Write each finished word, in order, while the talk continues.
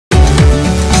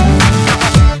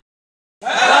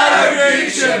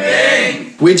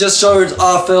We just showed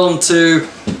our film to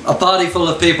a party full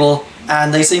of people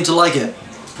and they seem to like it.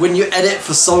 When you edit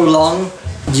for so long,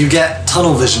 you get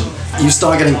tunnel vision. You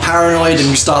start getting paranoid and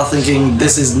you start thinking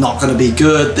this is not going to be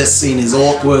good, this scene is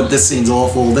awkward, this scene's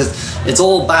awful, it's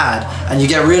all bad. And you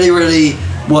get really, really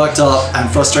worked up and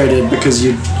frustrated because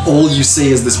all you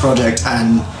see is this project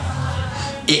and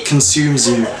it consumes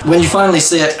you. When you finally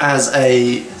see it as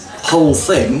a whole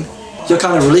thing, you're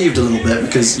kind of relieved a little bit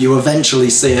because you eventually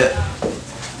see it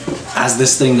as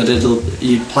this thing that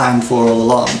you planned for all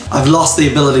along. I've lost the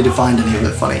ability to find any of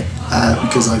it funny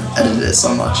because I've edited it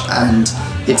so much, and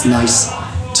it's nice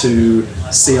to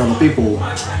see other people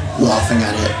laughing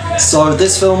at it. So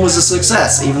this film was a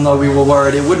success, even though we were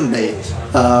worried it wouldn't be.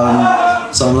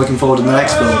 So I'm looking forward to the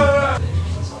next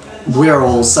film. We're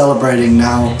all celebrating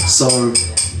now, so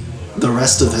the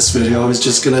rest of this video is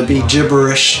just gonna be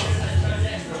gibberish.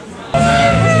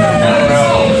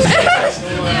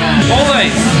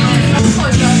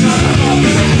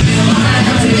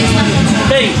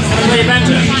 Play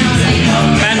banjo.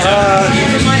 Banjo.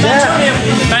 Yeah.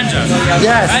 Banjo.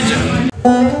 Yes. Banjo.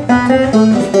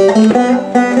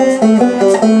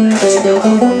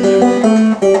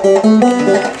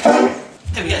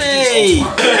 Hey!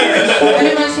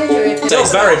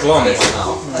 It's very blonde.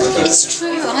 It's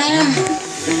true, I am.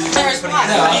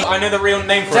 I know the real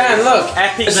name for Dan, it. look.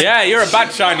 Epic. Yeah, you're a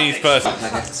bad Chinese person.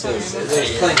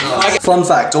 Fun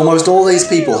fact, almost all these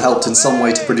people helped in some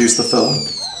way to produce the film.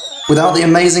 Without the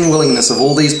amazing willingness of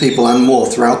all these people and more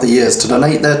throughout the years to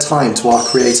donate their time to our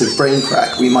creative brain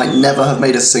crack, we might never have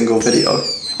made a single video.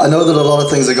 I know that a lot of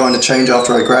things are going to change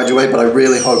after I graduate, but I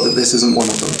really hope that this isn't one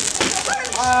of them.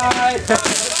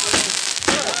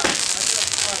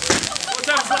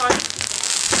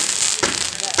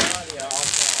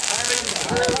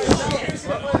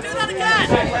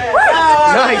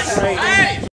 Nice!